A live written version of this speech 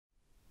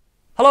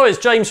Hello, it's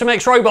James from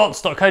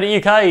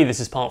XRobots.co.uk.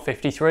 This is part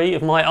 53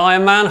 of my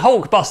Iron Man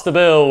Hulkbuster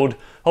build.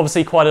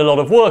 Obviously quite a lot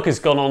of work has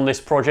gone on this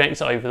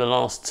project over the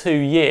last 2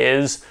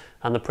 years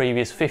and the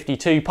previous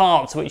 52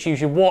 parts, which you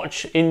should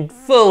watch in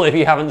full if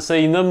you haven't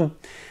seen them.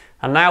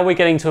 And now we're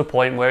getting to a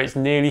point where it's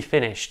nearly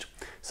finished.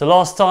 So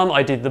last time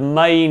I did the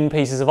main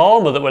pieces of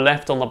armour that were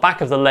left on the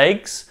back of the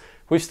legs.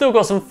 We've still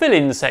got some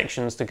fill-in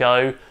sections to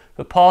go,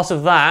 but part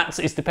of that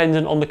is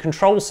dependent on the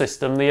control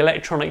system, the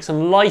electronics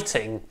and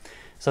lighting.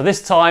 So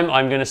this time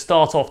I'm going to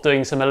start off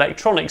doing some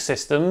electronic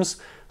systems.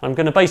 I'm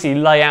going to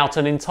basically lay out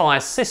an entire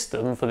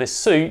system for this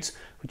suit,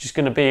 which is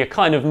going to be a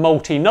kind of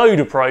multi-node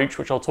approach,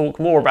 which I'll talk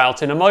more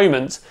about in a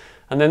moment.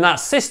 And then that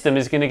system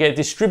is going to get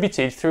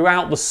distributed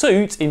throughout the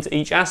suit into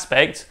each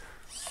aspect,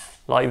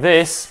 like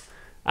this,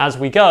 as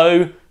we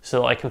go, so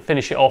that I can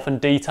finish it off and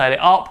detail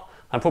it up.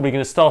 I'm probably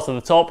going to start at the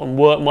top and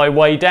work my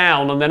way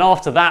down, and then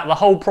after that the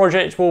whole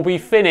project will be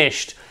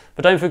finished.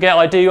 But don't forget,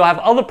 I do have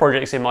other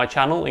projects in my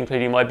channel,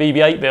 including my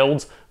BB-8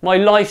 builds, my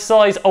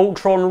life-size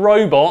Ultron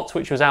robot,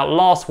 which was out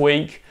last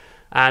week,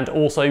 and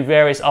also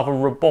various other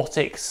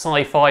robotic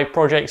sci-fi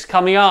projects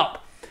coming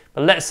up.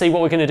 But let's see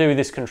what we're going to do with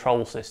this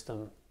control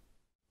system.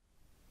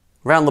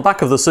 Around the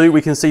back of the suit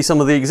we can see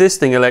some of the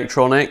existing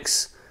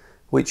electronics,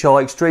 which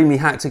are extremely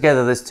hacked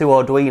together. There's 2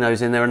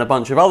 Arduinos in there and a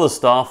bunch of other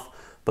stuff,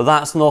 but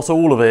that's not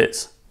all of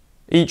it.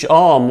 Each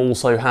arm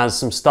also has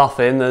some stuff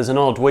in. There's an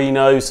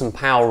Arduino, some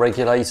power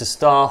regulator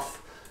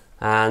stuff,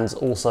 and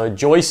also a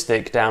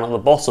joystick down at the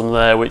bottom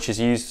there, which was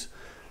used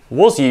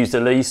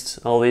at least,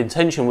 or the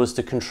intention was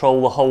to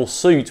control the whole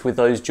suit with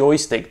those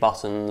joystick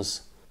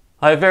buttons.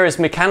 I have various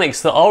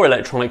mechanics that are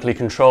electronically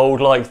controlled,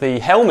 like the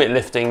helmet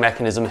lifting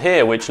mechanism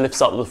here, which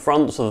lifts up the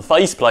front of the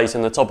faceplate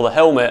in the top of the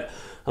helmet.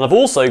 And I've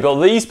also got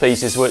these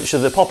pieces, which are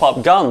the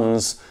pop-up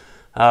guns,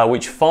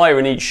 which fire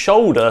in each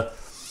shoulder.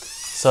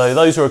 So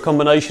those are a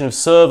combination of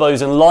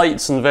servos and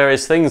lights and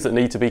various things that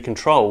need to be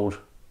controlled.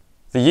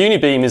 The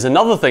unibeam is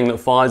another thing that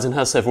fires and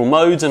has several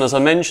modes, and as I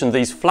mentioned,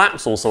 these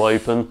flaps also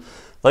open.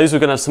 Those we're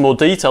going to have some more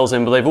details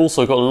in, but they've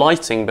also got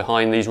lighting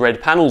behind these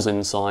red panels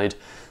inside.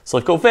 So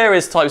I've got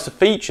various types of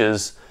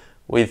features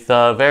with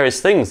various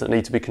things that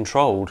need to be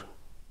controlled.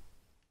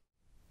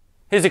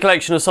 Here's a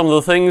collection of some of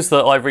the things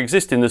that either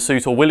exist in the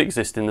suit or will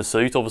exist in the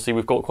suit. Obviously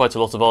we've got quite a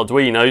lot of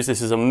Arduinos.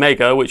 This is a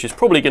Mega, which is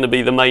probably going to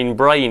be the main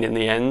brain in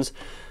the end.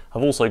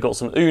 I've also got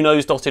some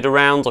Unos dotted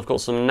around, I've got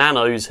some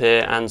Nanos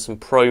here and some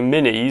Pro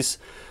Minis.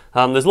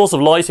 There's lots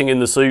of lighting in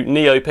the suit,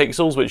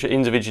 NeoPixels, which are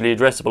individually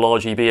addressable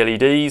RGB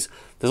LEDs.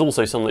 There's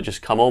also some that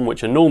just come on,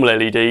 which are normal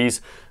LEDs.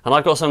 And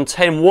I've got some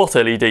 10 watt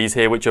LEDs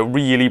here, which are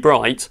really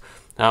bright.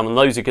 And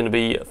those are going to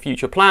be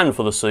future planned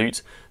for the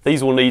suit.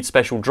 These will need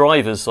special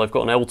drivers, so I've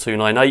got an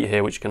L298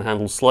 here which can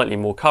handle slightly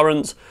more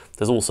current.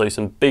 There's also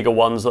some bigger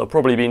ones that will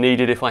probably be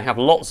needed if I have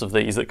lots of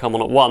these that come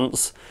on at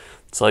once.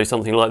 So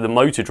something like the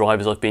motor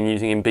drivers I've been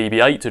using in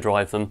BB-8 to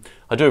drive them.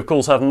 I do of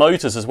course have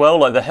motors as well,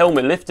 like the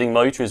helmet lifting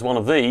motor is one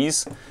of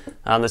these.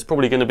 And there's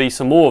probably going to be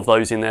some more of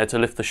those in there to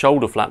lift the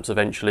shoulder flaps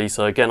eventually.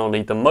 So again, I'll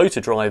need the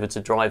motor driver to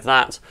drive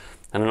that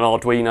and an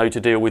Arduino to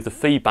deal with the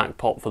feedback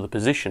pot for the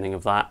positioning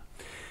of that.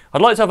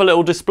 I'd like to have a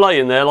little display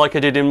in there like I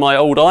did in my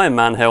old Iron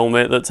Man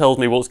helmet that tells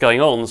me what's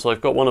going on. So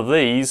I've got one of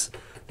these.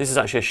 This is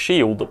actually a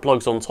shield that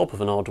plugs on top of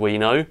an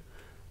Arduino.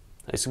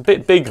 It's a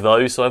bit big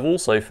though, so I've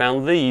also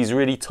found these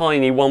really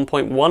tiny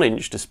 1.1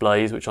 inch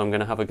displays, which I'm going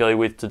to have a go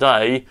with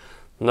today.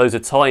 And those are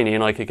tiny,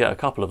 and I could get a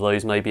couple of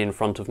those maybe in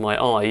front of my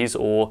eyes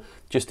or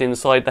just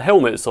inside the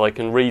helmet so I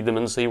can read them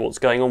and see what's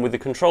going on with the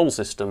control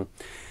system.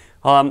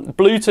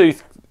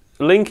 Bluetooth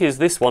link is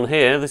this one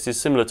here. This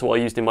is similar to what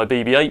I used in my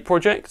BB-8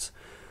 project.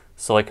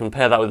 So I can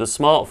pair that with a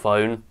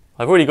smartphone.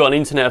 I've already got an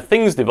Internet of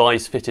Things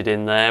device fitted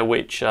in there,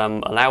 which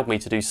allowed me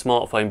to do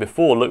smartphone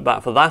before. Look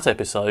back for that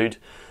episode.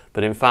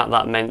 But in fact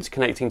that meant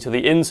connecting to the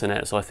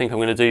internet, so I think I'm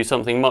going to do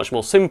something much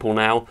more simple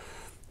now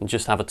and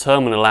just have a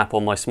terminal app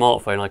on my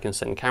smartphone. I can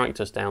send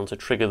characters down to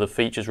trigger the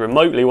features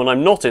remotely when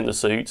I'm not in the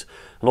suit,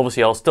 and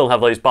obviously I'll still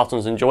have those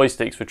buttons and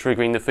joysticks for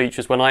triggering the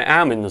features when I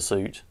am in the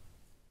suit.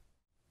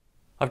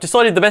 I've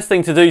decided the best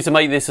thing to do to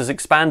make this as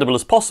expandable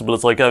as possible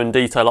as I go and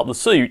detail up the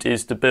suit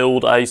is to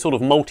build a sort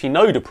of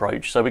multi-node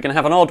approach. So we're going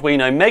to have an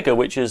Arduino Mega,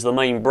 which is the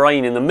main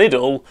brain in the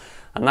middle,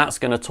 and that's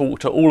going to talk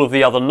to all of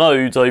the other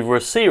nodes over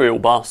a serial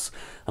bus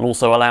and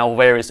also allow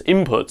various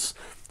inputs.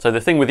 So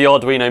the thing with the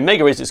Arduino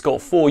Mega is it's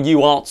got 4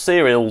 UART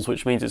serials,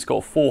 which means it's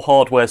got 4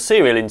 hardware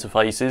serial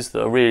interfaces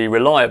that are really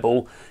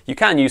reliable. You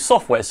can use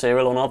software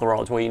serial on other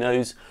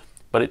Arduinos,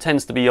 but it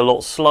tends to be a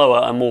lot slower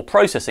and more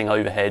processing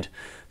overhead.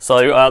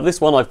 So this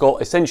one I've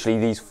got essentially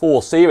these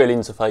 4 serial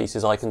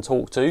interfaces I can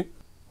talk to.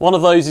 One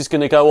of those is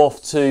going to go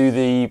off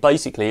to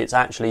basically it's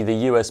actually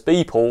the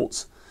USB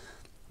port,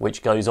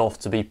 which goes off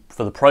to be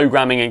for the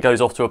programming and goes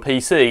off to a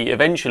PC.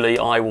 Eventually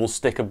I will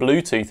stick a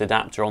Bluetooth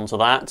adapter onto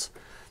that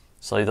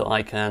so that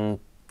I can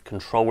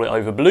control it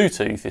over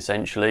Bluetooth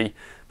essentially,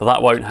 but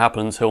that won't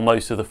happen until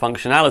most of the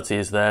functionality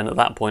is there, and at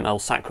that point I'll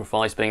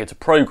sacrifice being able to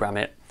program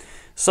it.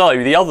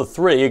 So the other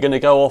 3 are going to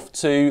go off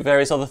to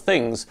various other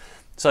things.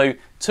 So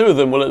 2 of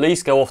them will at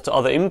least go off to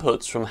other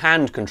inputs from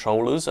hand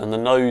controllers and the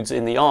nodes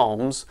in the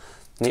arms,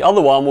 and the other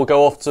one will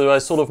go off to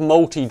a sort of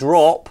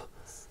multi-drop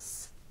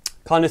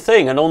kind of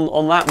thing, and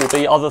on that will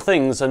be other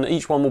things, and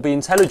each one will be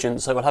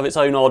intelligent, so it will have its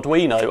own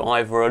Arduino,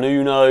 either an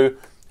Uno,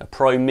 a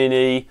Pro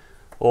Mini,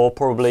 or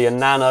probably a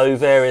Nano,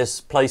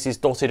 various places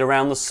dotted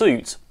around the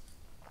suit.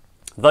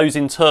 Those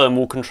in turn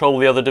will control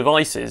the other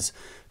devices.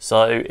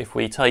 So if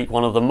we take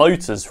one of the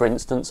motors, for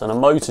instance, and a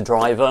motor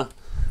driver,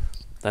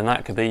 then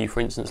that could be, for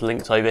instance,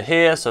 linked over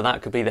here, so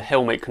that could be the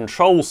helmet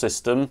control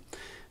system,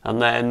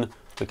 and then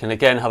we can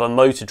again have a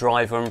motor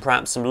driver and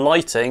perhaps some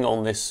lighting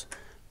on this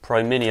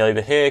Pro Mini over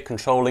here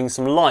controlling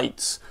some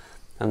lights,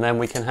 and then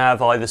we can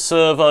have either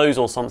servos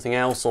or something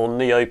else or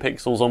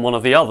NeoPixels on one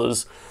of the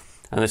others,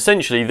 and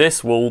essentially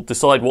this will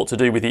decide what to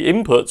do with the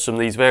inputs from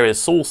these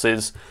various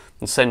sources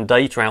and send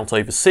data out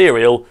over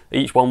serial.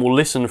 Each one will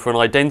listen for an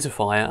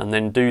identifier and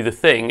then do the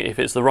thing if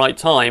it's the right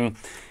time.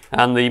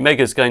 And the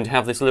Mega's going to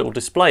have this little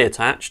display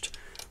attached.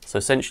 So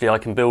essentially I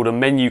can build a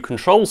menu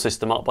control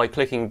system up by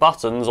clicking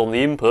buttons on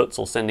the inputs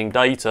or sending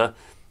data.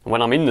 And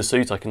when I'm in the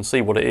suit I can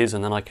see what it is,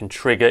 and then I can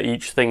trigger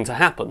each thing to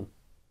happen.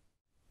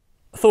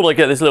 I thought I'd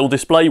get this little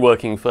display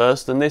working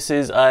first, and this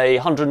is a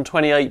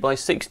 128 by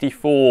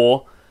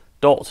 64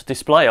 dot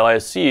display, I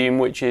assume,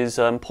 which is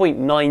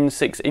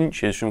 0.96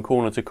 inches from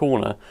corner to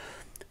corner.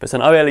 But it's an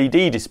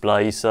OLED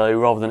display, so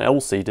rather than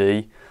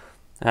LCD.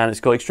 And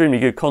it's got extremely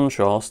good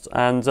contrast,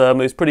 and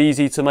it's pretty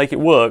easy to make it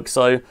work.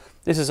 So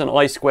this is an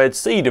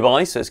I2C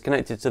device, so it's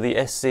connected to the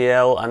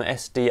SCL and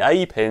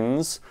SDA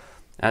pins,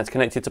 and it's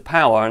connected to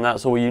power, and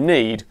that's all you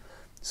need.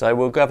 So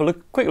we'll have a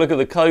quick look at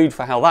the code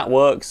for how that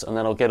works, and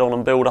then I'll get on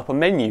and build up a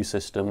menu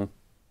system.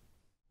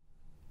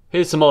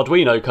 Here's some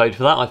Arduino code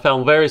for that. I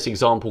found various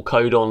example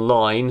code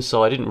online,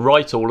 so I didn't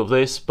write all of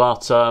this,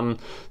 but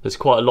there's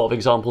quite a lot of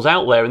examples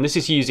out there, and this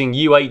is using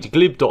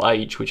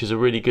u8glib.h, which is a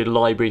really good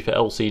library for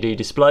LCD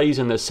displays,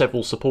 and there's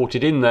several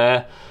supported in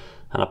there,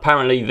 and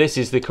apparently this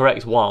is the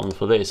correct one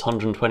for this,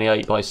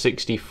 128 by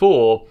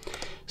 64.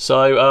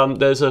 So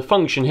there's a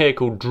function here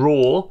called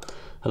draw.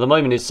 At the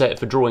moment it's set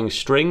for drawing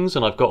strings,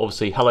 and I've got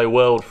obviously hello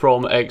world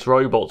from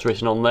XRobots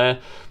written on there.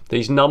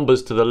 These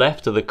numbers to the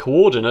left are the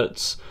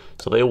coordinates,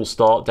 so they all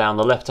start down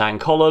the left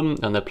hand column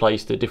and they're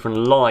placed at different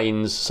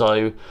lines.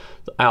 So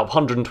out of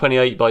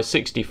 128 by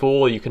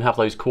 64 you can have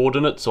those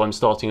coordinates, so I'm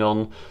starting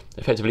on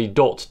effectively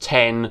dot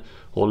 10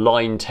 or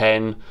line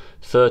 10,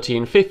 30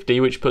 and 50,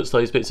 which puts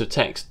those bits of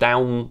text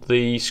down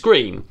the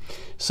screen.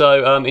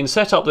 So in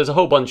setup there's a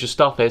whole bunch of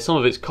stuff here. Some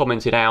of it's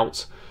commented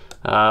out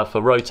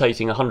for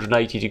rotating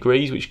 180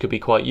 degrees, which could be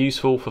quite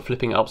useful for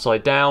flipping it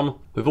upside down.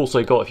 We've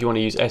also got, if you want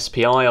to use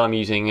SPI, I'm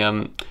using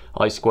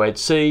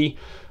I2C.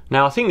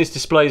 Now I think this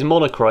display is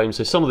monochrome,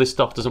 so some of this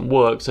stuff doesn't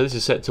work, so this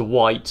is set to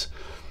white,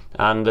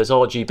 and there's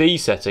RGB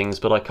settings,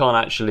 but I can't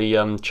actually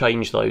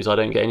change those. I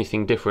don't get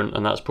anything different,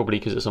 and that's probably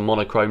because it's a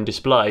monochrome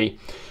display.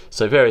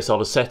 So various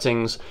other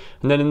settings,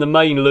 and then in the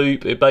main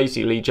loop it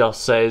basically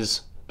just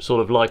says, sort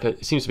of like,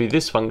 it seems to be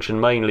this function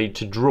mainly,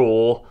 to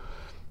draw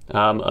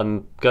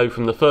and go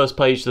from the first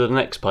page to the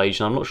next page,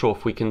 and I'm not sure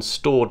if we can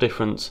store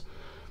different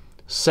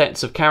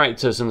sets of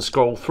characters and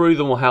scroll through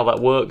them or how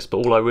that works, but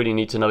all I really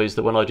need to know is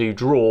that when I do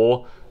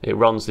draw it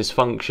runs this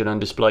function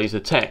and displays the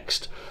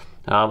text,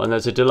 and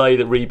there's a delay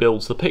that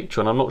rebuilds the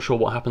picture, and I'm not sure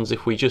what happens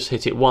if we just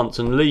hit it once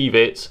and leave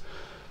it.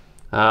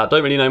 I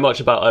don't really know much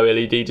about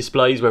OLED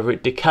displays, whether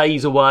it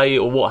decays away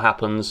or what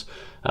happens,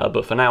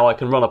 but for now I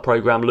can run a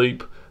program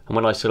loop, and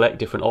when I select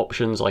different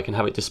options I can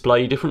have it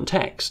display different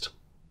text.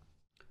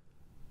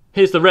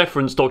 Here's the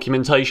reference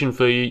documentation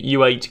for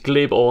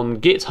u8glib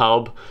on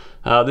GitHub.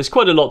 There's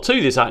quite a lot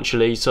to this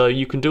actually, so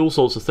you can do all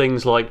sorts of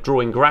things like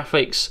drawing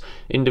graphics,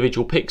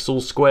 individual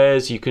pixel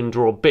squares, you can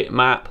draw a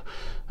bitmap,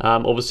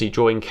 obviously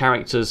drawing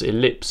characters,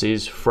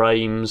 ellipses,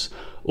 frames,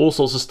 all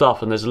sorts of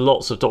stuff, and there's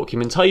lots of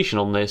documentation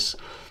on this.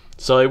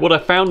 So what I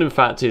found in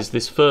fact is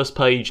this first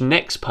page,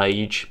 next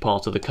page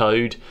part of the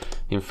code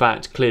in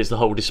fact clears the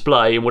whole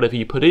display, and whatever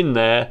you put in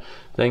there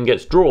then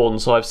gets drawn.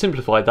 So I've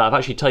simplified that. I've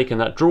actually taken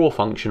that draw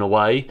function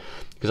away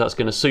because that's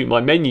going to suit my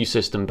menu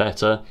system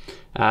better,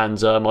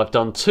 and I've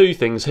done 2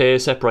 things here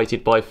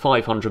separated by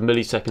 500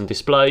 millisecond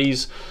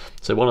displays.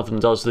 So one of them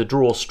does the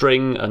draw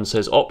string and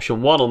says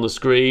option 1 on the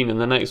screen, and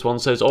the next one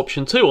says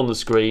option 2 on the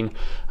screen,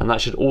 and that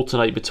should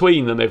alternate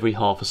between them every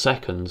half a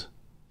second.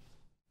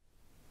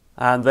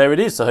 And there it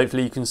is, so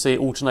hopefully you can see it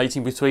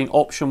alternating between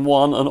option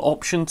 1 and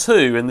option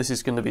 2, and this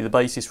is going to be the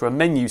basis for a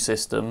menu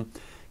system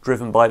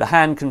driven by the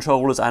hand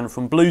controllers and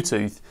from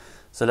Bluetooth.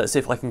 So let's see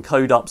if I can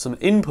code up some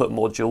input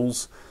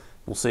modules.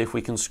 We'll see if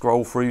we can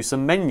scroll through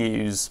some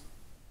menus.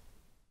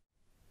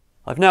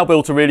 I've now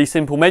built a really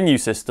simple menu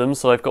system,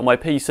 so I've got my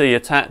PC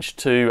attached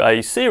to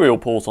a serial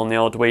port on the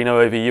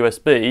Arduino over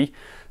USB.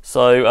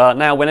 So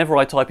now whenever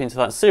I type into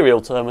that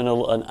serial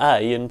terminal an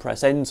A and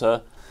press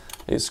enter,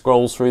 it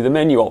scrolls through the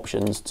menu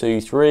options,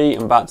 2, 3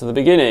 and back to the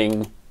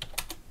beginning.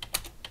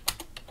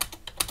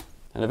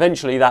 And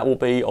eventually that will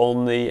be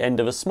on the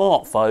end of a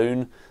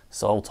smartphone,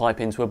 so I'll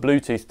type into a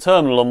Bluetooth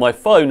terminal on my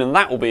phone and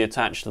that will be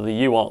attached to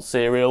the UART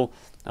serial,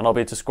 and I'll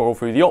be able to scroll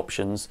through the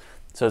options.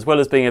 So as well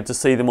as being able to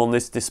see them on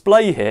this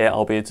display here,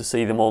 I'll be able to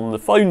see them on the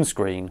phone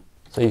screen.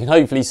 So you can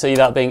hopefully see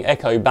that being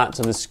echoed back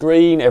to the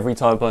screen. Every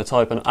time I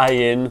type an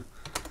A in,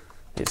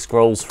 it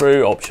scrolls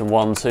through option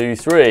 1, 2,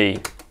 3.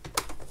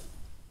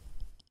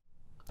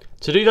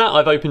 To do that,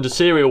 I've opened a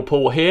serial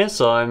port here,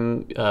 so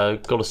I'm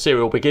got a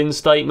serial begin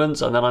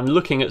statement, and then I'm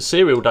looking at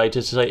serial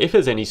data to say if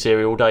there's any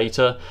serial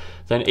data,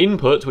 then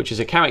input, which is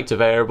a character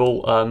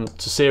variable,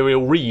 to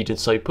serial read,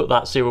 so put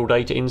that serial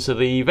data into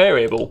the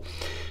variable.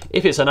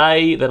 If it's an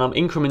A, then I'm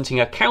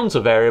incrementing a counter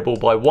variable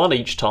by 1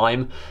 each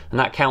time, and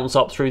that counts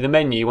up through the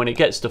menu. When it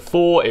gets to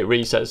 4, it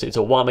resets it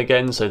to 1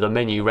 again, so the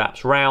menu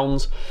wraps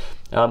round.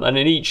 And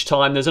in each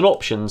time there's an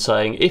option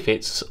saying if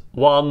it's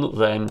 1,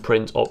 then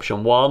print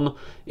option 1,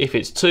 if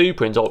it's 2,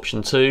 print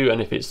option 2, and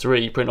if it's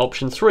 3, print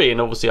option 3,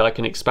 and obviously I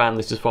can expand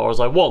this as far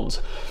as I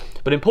want.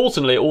 But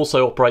importantly, it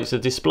also operates a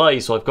display,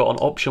 so I've got an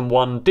option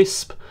 1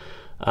 disp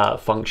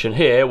function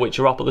here, which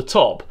are up at the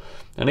top.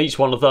 And each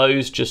one of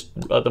those just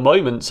at the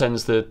moment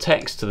sends the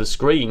text to the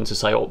screen to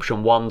say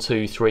option 1,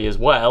 2, 3 as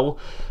well.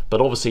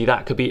 But obviously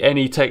that could be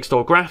any text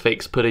or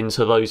graphics put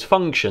into those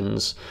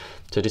functions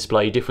to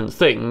display different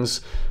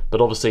things.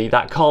 But obviously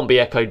that can't be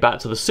echoed back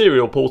to the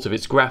serial port of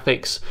its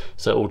graphics,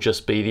 so it will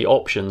just be the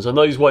options. And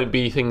those won't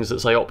be things that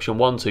say option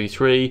 1, 2,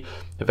 3.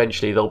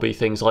 Eventually there'll be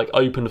things like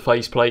open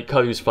faceplate,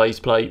 close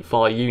faceplate,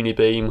 fire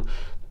unibeam,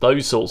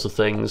 those sorts of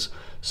things.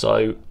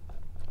 So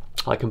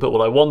I can put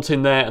what I want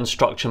in there and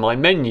structure my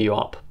menu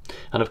up.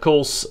 And of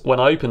course, when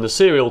I open the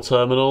serial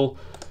terminal,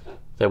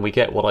 then we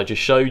get what I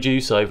just showed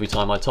you. So every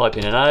time I type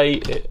in an A,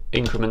 it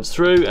increments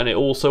through, and it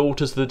also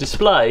alters the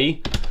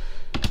display.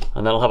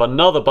 And then I'll have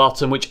another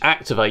button which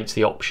activates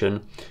the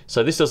option.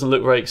 So this doesn't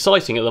look very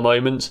exciting at the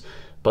moment,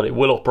 but it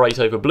will operate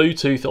over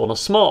Bluetooth on a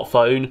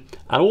smartphone.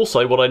 And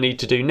also what I need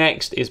to do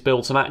next is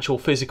build some actual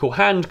physical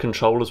hand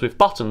controllers with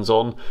buttons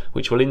on,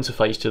 which will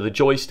interface to the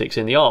joysticks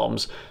in the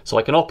arms, so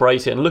I can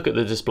operate it and look at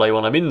the display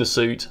when I'm in the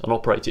suit, and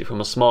operate it from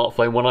a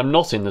smartphone when I'm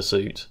not in the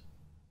suit.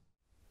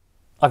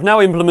 I've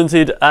now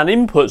implemented an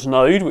input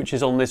node, which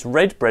is on this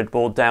red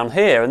breadboard down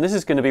here, and this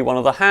is going to be one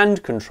of the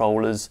hand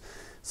controllers.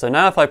 So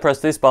now if I press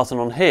this button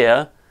on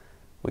here,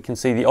 we can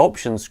see the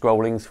options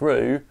scrolling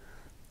through,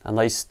 and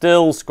they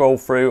still scroll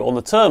through on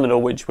the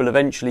terminal, which will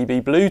eventually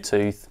be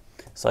Bluetooth.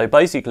 So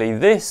basically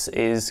this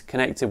is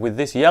connected with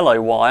this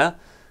yellow wire.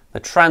 The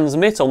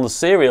transmit on the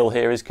serial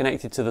here is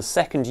connected to the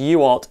second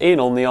UART in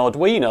on the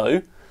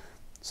Arduino.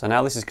 So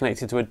now this is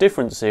connected to a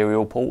different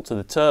serial port to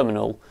the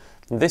terminal.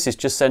 And this is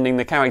just sending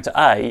the character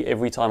A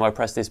every time I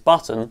press this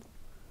button,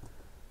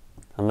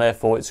 and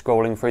therefore it's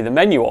scrolling through the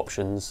menu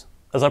options.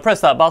 As I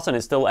press that button,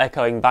 it's still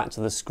echoing back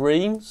to the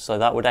screen, so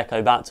that would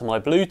echo back to my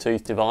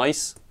Bluetooth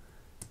device.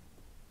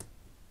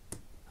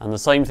 And the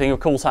same thing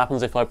of course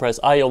happens if I press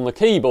A on the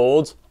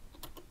keyboard.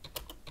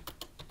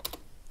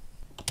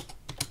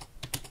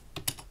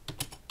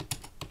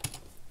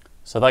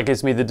 So that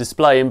gives me the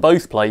display in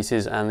both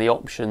places and the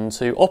option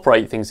to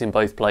operate things in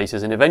both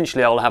places, and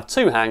eventually I'll have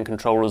 2 hand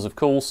controllers of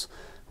course,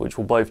 which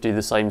will both do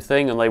the same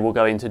thing, and they will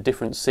go into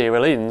different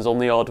serial ins on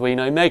the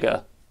Arduino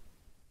Mega.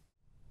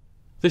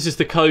 This is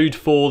the code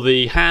for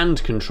the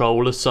hand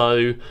controller,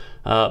 so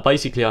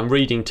basically I'm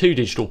reading 2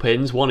 digital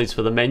pins. One is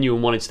for the menu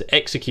and one is to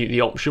execute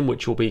the option,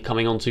 which we'll be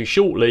coming on to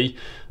shortly,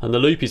 and the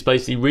loop is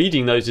basically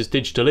reading those as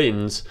digital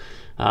ins.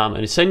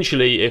 And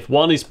essentially if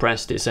one is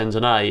pressed it sends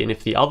an A, and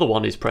if the other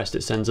one is pressed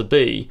it sends a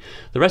B.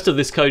 The rest of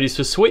this code is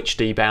for switch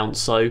debounce,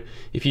 so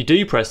if you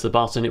do press the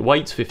button it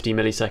waits 50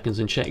 milliseconds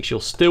and checks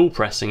you're still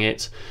pressing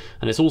it.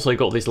 And it's also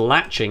got this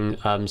latching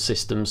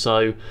system,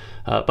 so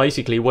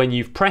basically when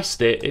you've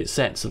pressed it, it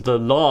sets the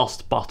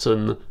last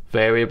button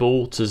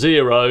variable to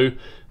 0,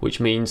 which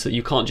means that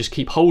you can't just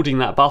keep holding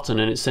that button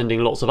and it's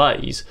sending lots of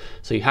A's.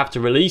 So you have to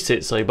release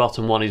it, so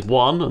button 1 is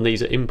 1, and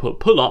these are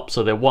input pull-ups,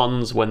 so they're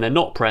 1s when they're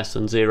not pressed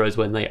and 0s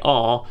when they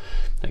are.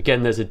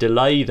 Again, there's a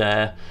delay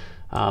there,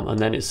 and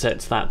then it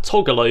sets that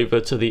toggle over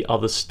to the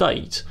other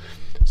state.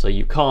 So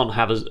you can't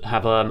have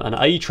an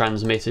A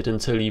transmitted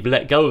until you've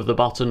let go of the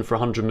button for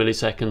 100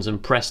 milliseconds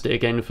and pressed it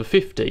again for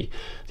 50.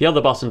 The other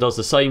button does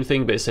the same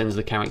thing, but it sends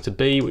the character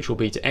B, which will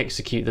be to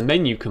execute the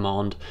menu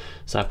command.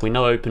 So if we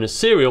now open a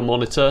serial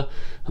monitor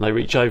and I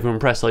reach over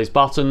and press those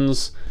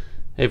buttons,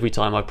 every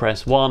time I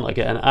press one I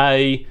get an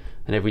A,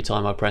 and every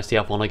time I press the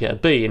other one I get a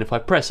B. And if I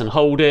press and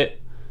hold it,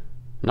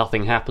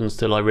 nothing happens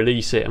till I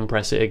release it and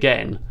press it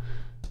again.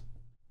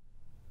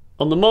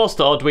 On the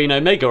master Arduino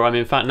Mega, I'm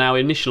in fact now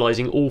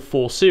initializing all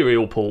 4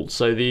 serial ports.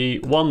 So the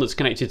one that's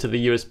connected to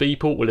the USB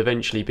port will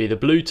eventually be the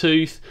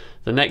Bluetooth.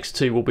 The next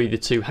 2 will be the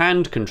 2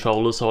 hand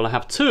controllers, so I'll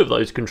have 2 of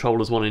those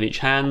controllers, 1 in each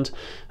hand.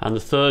 And the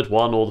third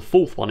one, or the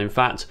fourth one in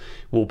fact,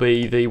 will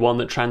be the one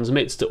that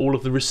transmits to all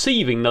of the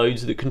receiving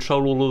nodes that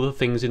control all of the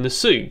things in the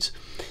suit.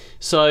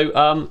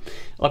 So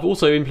I've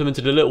also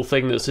implemented a little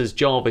thing that says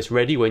Jarvis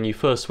ready when you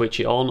first switch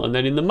it on, and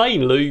then in the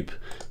main loop,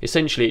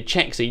 essentially it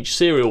checks each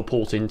serial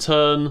port in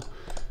turn,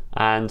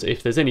 and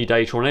if there's any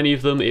data on any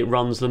of them it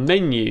runs the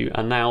menu.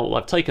 And now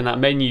I've taken that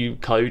menu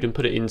code and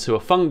put it into a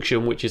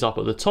function which is up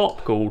at the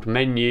top called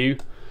menu,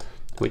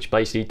 which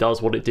basically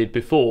does what it did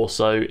before.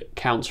 So it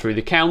counts through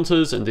the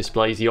counters and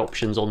displays the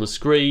options on the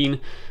screen,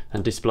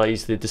 and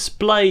displays the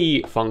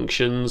display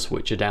functions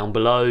which are down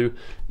below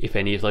if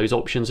any of those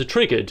options are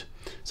triggered.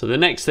 So the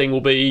next thing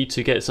will be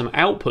to get some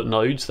output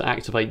nodes that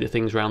activate the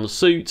things around the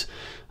suit,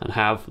 and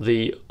have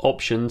the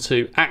option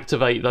to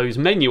activate those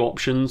menu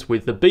options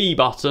with the B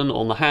button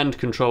on the hand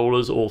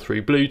controllers, or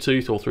through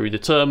Bluetooth or through the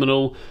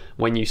terminal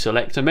when you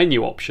select a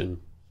menu option.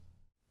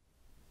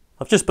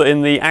 I've just put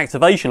in the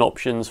activation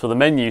options for the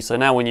menu, so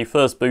now when you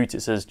first boot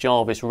it says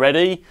Jarvis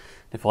ready.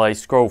 If I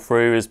scroll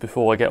through as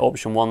before, I get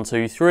option 1,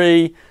 2,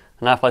 3, and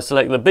now if I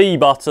select the B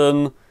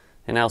button,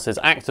 it now says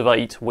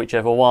activate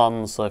whichever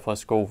one. So if I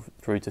scroll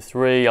through to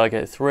 3, I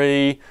get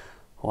 3,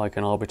 or I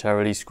can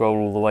arbitrarily scroll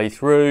all the way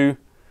through,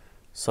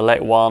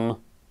 select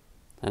one,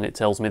 and it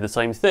tells me the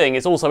same thing.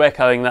 It's also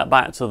echoing that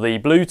back to the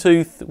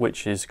Bluetooth,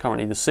 which is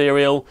currently the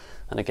serial,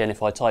 and again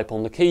if I type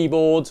on the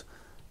keyboard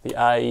the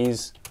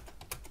A's,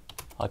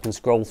 I can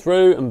scroll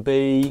through and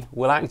B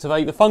will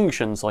activate the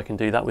function, so I can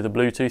do that with a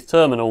Bluetooth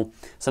terminal.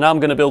 So now I'm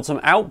going to build some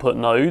output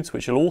nodes,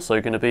 which are also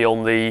going to be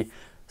on the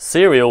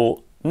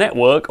serial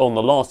network on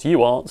the last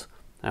UART,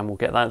 and we'll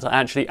get that to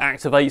actually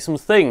activate some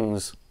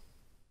things.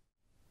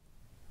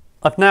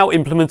 I've now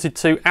implemented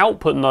 2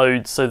 output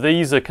nodes, so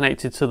these are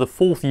connected to the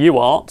 4th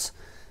UART.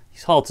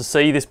 It's hard to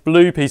see, this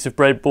blue piece of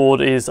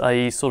breadboard is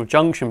a sort of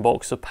junction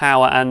box for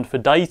power and for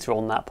data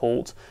on that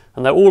port,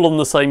 and they're all on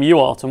the same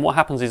UART, and what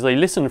happens is they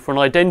listen for an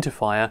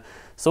identifier.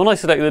 So when I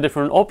select the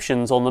different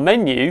options on the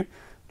menu,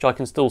 which I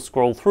can still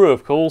scroll through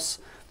of course,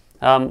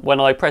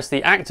 when I press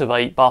the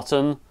activate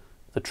button,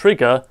 the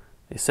trigger,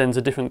 it sends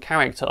a different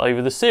character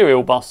over the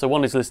serial bus. So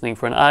one is listening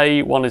for an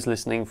A, one is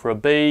listening for a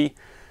B,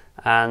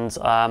 and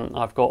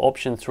I've got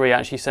option 3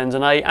 actually sends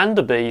an A and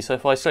a B. So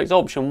if I select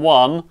option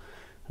 1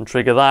 and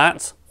trigger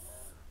that,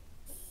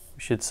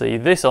 we should see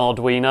this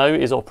Arduino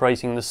is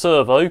operating the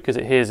servo because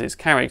it hears its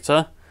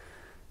character.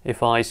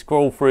 If I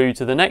scroll through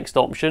to the next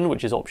option,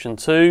 which is option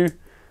 2,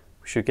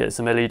 we should get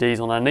some LEDs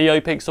on our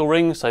NeoPixel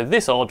ring. So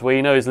this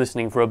Arduino is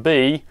listening for a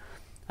B,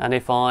 and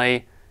if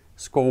I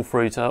scroll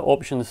through to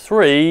option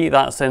 3,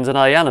 that sends an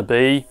A and a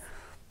B,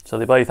 so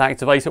they both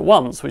activate at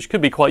once, which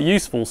could be quite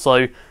useful.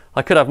 So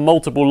I could have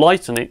multiple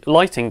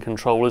lighting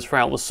controllers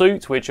throughout the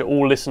suit, which are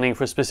all listening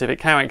for a specific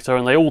character,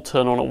 and they all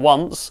turn on at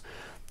once.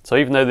 So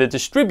even though they're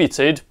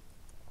distributed,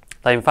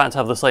 they in fact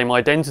have the same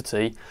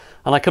identity.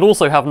 And I could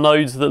also have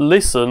nodes that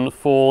listen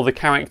for the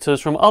characters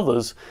from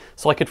others.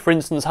 So I could, for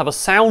instance, have a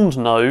sound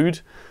node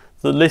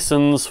that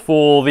listens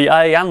for the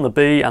A and the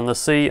B and the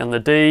C and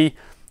the D,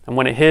 and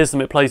when it hears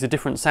them it plays a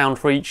different sound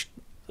for each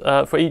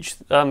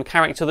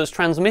character that's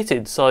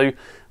transmitted. So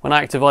when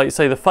I activate,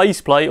 say, the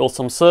faceplate or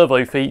some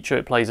servo feature,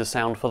 it plays a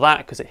sound for that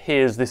because it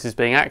hears this is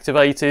being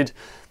activated,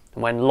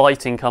 and when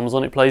lighting comes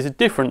on it plays a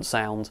different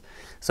sound.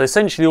 So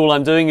essentially all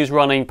I'm doing is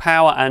running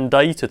power and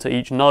data to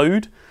each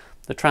node.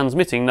 The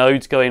transmitting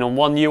nodes going on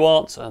one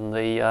UART and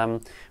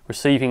the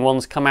receiving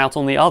ones come out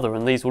on the other,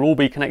 and these will all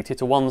be connected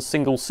to one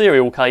single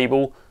serial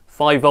cable,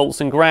 5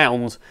 volts and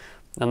ground,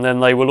 and then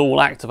they will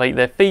all activate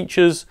their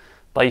features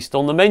based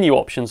on the menu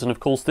options. And of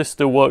course this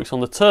still works on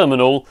the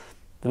terminal.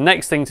 The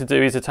next thing to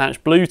do is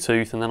attach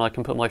Bluetooth, and then I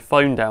can put my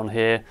phone down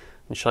here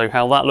and show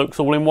how that looks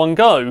all in one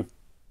go.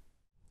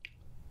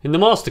 In the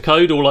master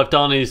code, all I've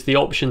done is the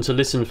option to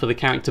listen for the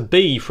character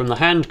B from the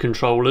hand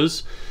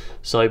controllers.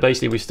 So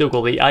basically we've still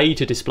got the A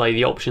to display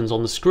the options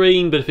on the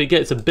screen, but if it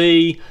gets a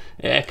B,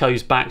 it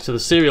echoes back to the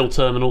serial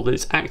terminal that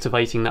it's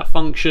activating that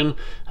function,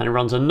 and it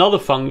runs another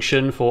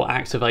function for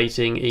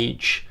activating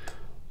each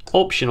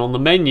option on the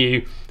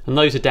menu, and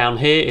those are down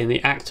here in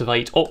the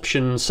activate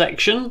options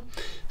section.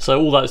 So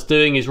all that's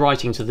doing is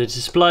writing to the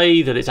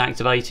display that it's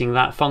activating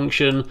that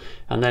function,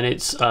 and then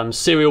it's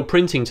serial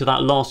printing to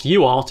that last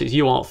UART. It's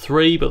UART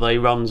 3, but they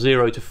run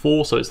 0 to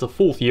 4, so it's the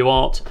 4th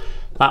UART.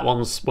 That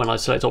one's, when I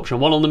select option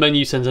 1 on the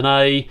menu, sends an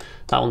A,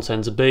 that one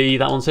sends a B,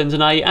 that one sends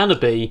an A and a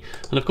B.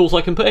 And of course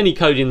I can put any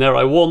code in there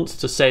I want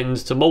to send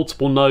to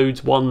multiple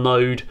nodes, one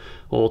node,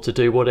 or to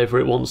do whatever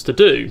it wants to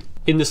do.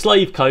 In the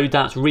slave code,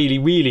 that's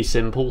really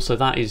simple. So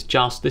that is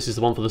just, this is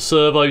the one for the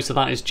servo, so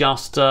that is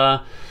just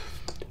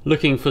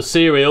looking for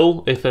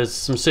serial. If there's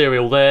some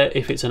serial there,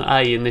 if it's an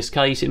A in this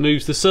case, it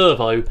moves the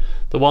servo.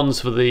 The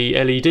ones for the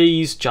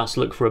LEDs just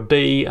look for a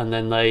B, and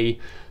then they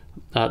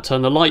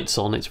turn the lights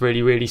on. It's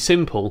really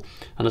simple.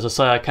 And as I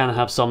say, I can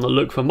have some that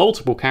look for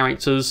multiple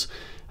characters,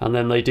 and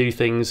then they do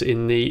things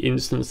in the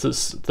instance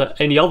that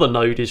any other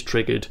node is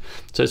triggered.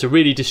 So it's a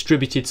really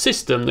distributed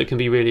system that can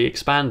be really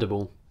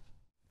expandable.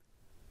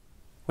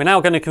 We're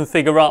now going to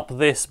configure up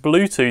this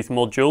Bluetooth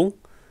module,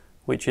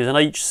 which is an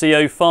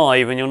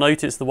HC05, and you'll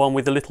notice the one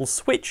with the little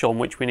switch on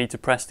which we need to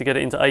press to get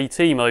it into AT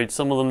mode.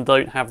 Some of them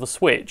don't have the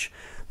switch.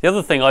 The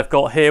other thing I've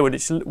got here,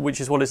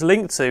 which is what it's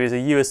linked to, is a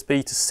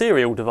USB to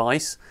serial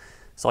device.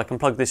 So I can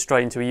plug this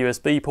straight into a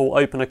USB port,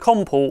 open a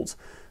COM port,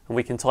 and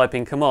we can type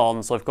in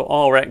commands. So I've got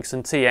RX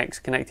and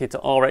TX connected to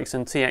RX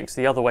and TX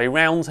the other way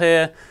round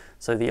here.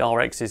 So the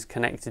RX is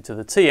connected to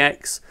the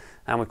TX,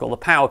 and we've got the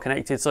power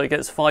connected so it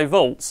gets 5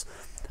 volts.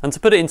 And to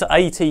put it into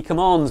AT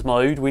commands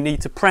mode, we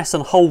need to press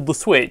and hold the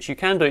switch. You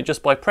can do it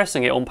just by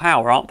pressing it on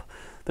power up,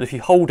 but if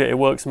you hold it, it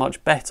works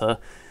much better,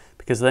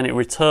 because then it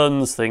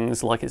returns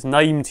things like it's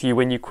named to you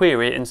when you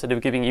query it, instead of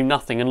giving you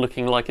nothing and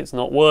looking like it's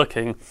not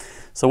working.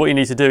 So what you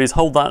need to do is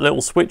hold that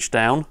little switch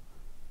down,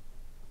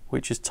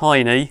 which is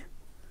tiny.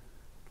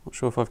 Not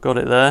sure if I've got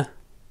it there.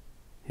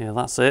 Yeah,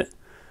 that's it.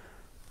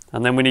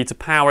 And then we need to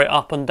power it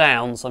up and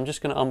down. So I'm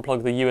just going to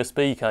unplug the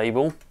USB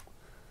cable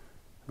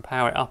and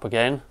power it up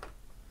again.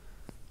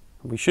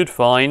 And we should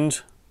find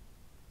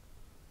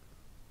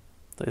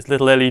that this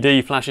little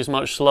LED flashes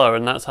much slower,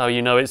 and that's how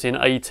you know it's in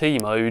AT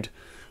mode.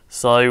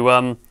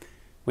 So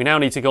we now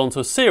need to go onto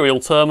a serial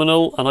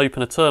terminal and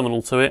open a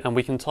terminal to it, and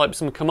we can type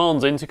some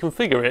commands in to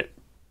configure it.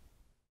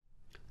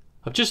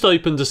 I've just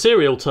opened a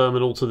serial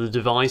terminal to the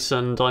device,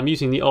 and I'm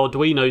using the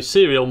Arduino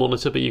serial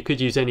monitor, but you could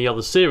use any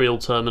other serial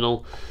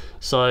terminal.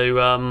 So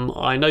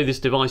I know this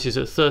device is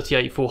at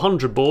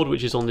 38400 baud,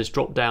 which is on this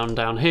drop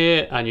down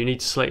here, and you need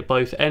to select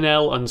both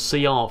NL and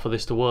CR for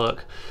this to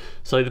work.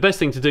 So the best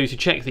thing to do to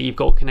check that you've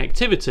got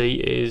connectivity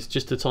is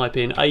just to type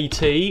in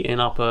AT in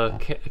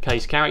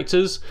uppercase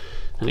characters,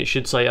 and it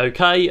should say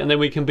OK, and then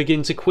we can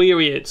begin to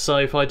query it. So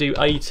if I do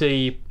AT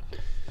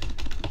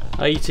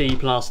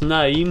plus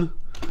name,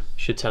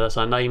 should tell us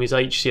our name is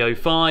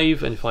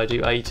HC05, and if I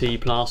do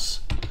AT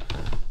plus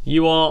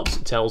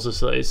UART, it tells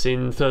us that it's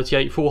in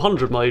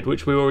 38400 mode,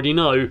 which we already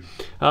know.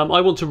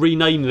 I want to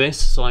rename this,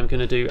 so I'm going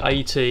to do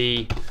AT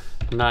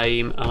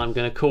name, and I'm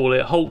going to call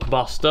it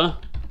Hulkbuster.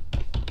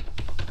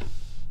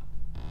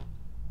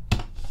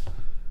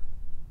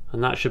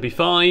 And that should be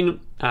fine.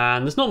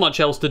 And there's not much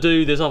else to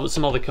do. There's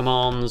some other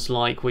commands,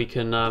 like we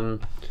can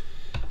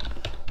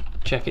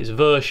check its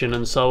version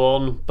and so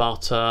on,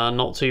 but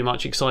not too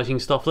much exciting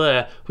stuff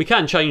there. We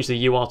can change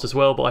the UART as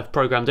well, but I've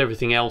programmed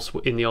everything else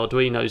in the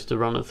Arduinos to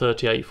run at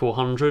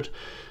 38400,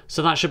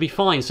 so that should be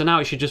fine. So now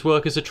it should just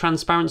work as a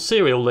transparent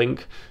serial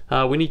link.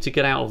 We need to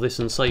get out of this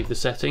and save the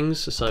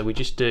settings, so we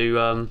just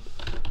do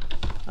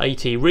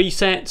AT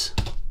reset,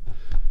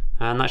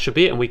 and that should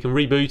be it, and we can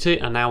reboot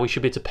it, and now we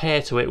should be able to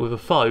pair to it with a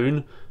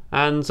phone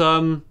and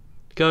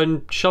go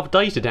and shove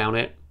data down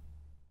it.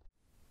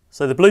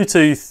 So the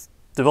Bluetooth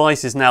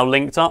device is now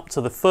linked up to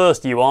the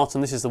first UART,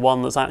 and this is the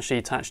one that's actually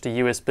attached to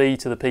USB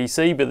to the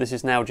PC, but this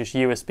is now just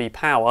USB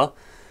power.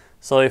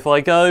 So if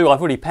I go, I've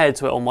already paired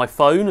to it on my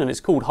phone, and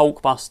it's called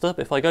Hulkbuster, but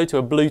if I go to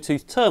a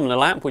Bluetooth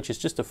terminal app, which is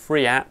just a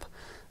free app,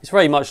 it's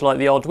very much like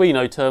the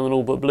Arduino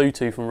terminal but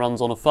Bluetooth and runs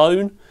on a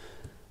phone,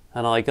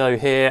 and I go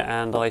here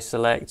and I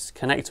select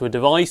connect to a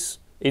device,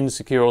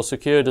 insecure or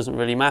secure, doesn't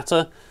really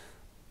matter.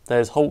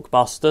 There's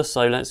Hulkbuster,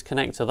 so let's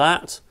connect to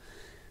that.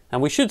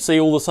 And we should see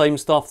all the same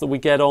stuff that we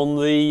get on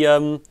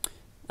the,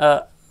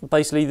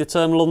 basically the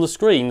terminal on the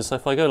screen. So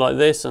if I go like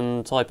this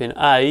and type in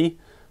A,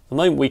 the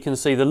moment we can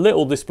see the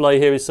little display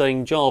here is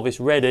saying Jarvis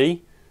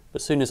ready.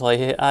 But as soon as I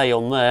hit A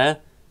on there, it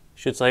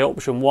should say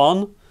option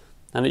 1.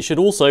 And it should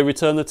also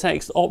return the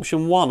text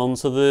option 1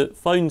 onto the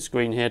phone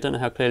screen here. I don't know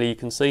how clearly you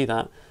can see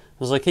that.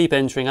 As I keep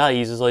entering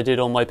A's as I did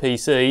on my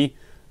PC,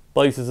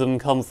 both of them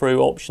come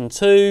through option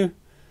 2.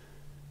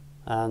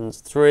 And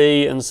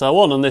 3 and so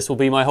on, and this will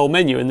be my whole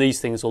menu, and these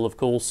things will of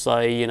course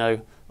say, you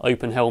know,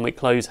 open helmet,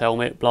 close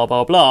helmet, blah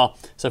blah blah.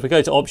 So if we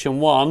go to option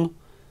 1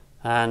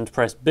 and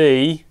press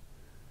B,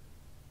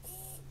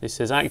 this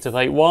says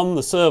activate 1,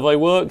 the servo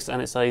works,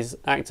 and it says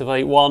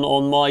activate 1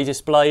 on my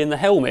display in the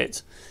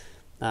helmet.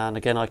 And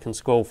again I can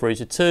scroll through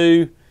to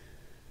 2,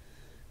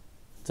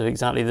 do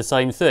exactly the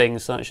same thing,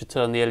 so that should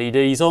turn the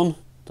LEDs on.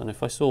 Don't know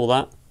if I saw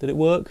that. Did it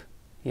work?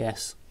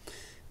 Yes.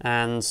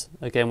 And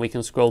again we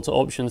can scroll to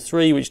option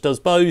 3, which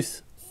does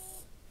both.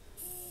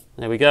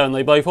 There we go, and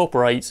they both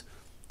operate.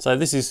 So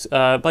this is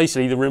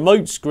basically the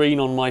remote screen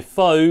on my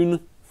phone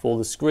for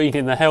the screen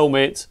in the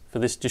helmet for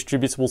this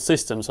distributable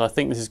system. So I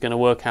think this is going to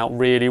work out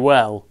really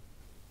well.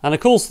 And of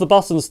course the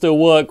buttons still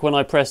work when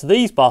I press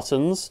these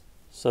buttons,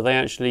 so they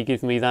actually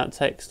give me that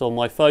text on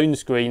my phone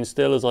screen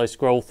still as I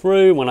scroll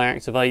through. When I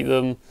activate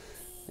them,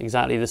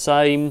 exactly the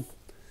same.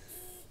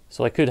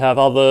 So I could have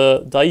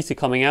other data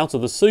coming out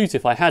of the suit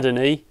if I had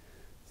any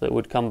that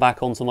would come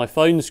back onto my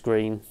phone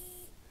screen.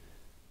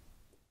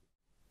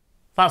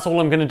 That's all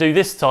I'm going to do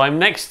this time.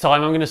 Next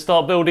time I'm going to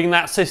start building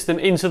that system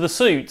into the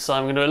suit. So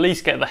I'm going to at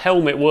least get the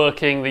helmet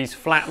working, these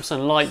flaps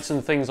and lights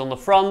and things on the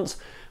front.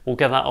 We'll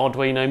get that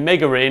Arduino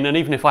Mega in, and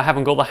even if I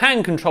haven't got the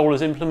hand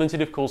controllers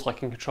implemented, of course I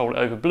can control it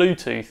over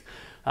Bluetooth.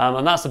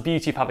 And that's the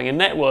beauty of having a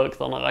network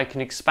that I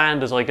can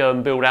expand as I go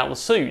and build out the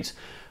suit.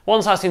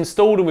 Once that's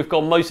installed and we've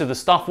got most of the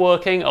stuff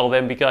working, I'll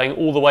then be going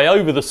all the way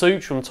over the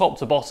suit from top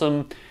to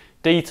bottom,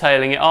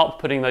 detailing it up,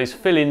 putting those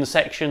fill-in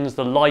sections,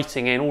 the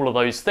lighting in, all of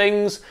those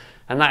things,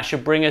 and that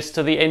should bring us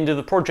to the end of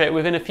the project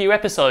within a few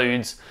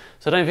episodes.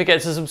 So don't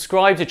forget to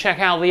subscribe to check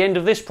out the end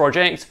of this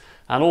project,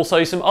 and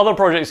also some other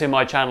projects in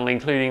my channel,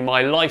 including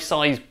my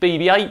life-size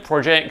BB-8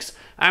 projects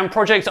and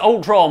Project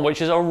Ultron,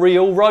 which is a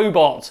real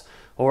robot.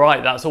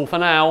 Alright, that's all for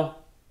now.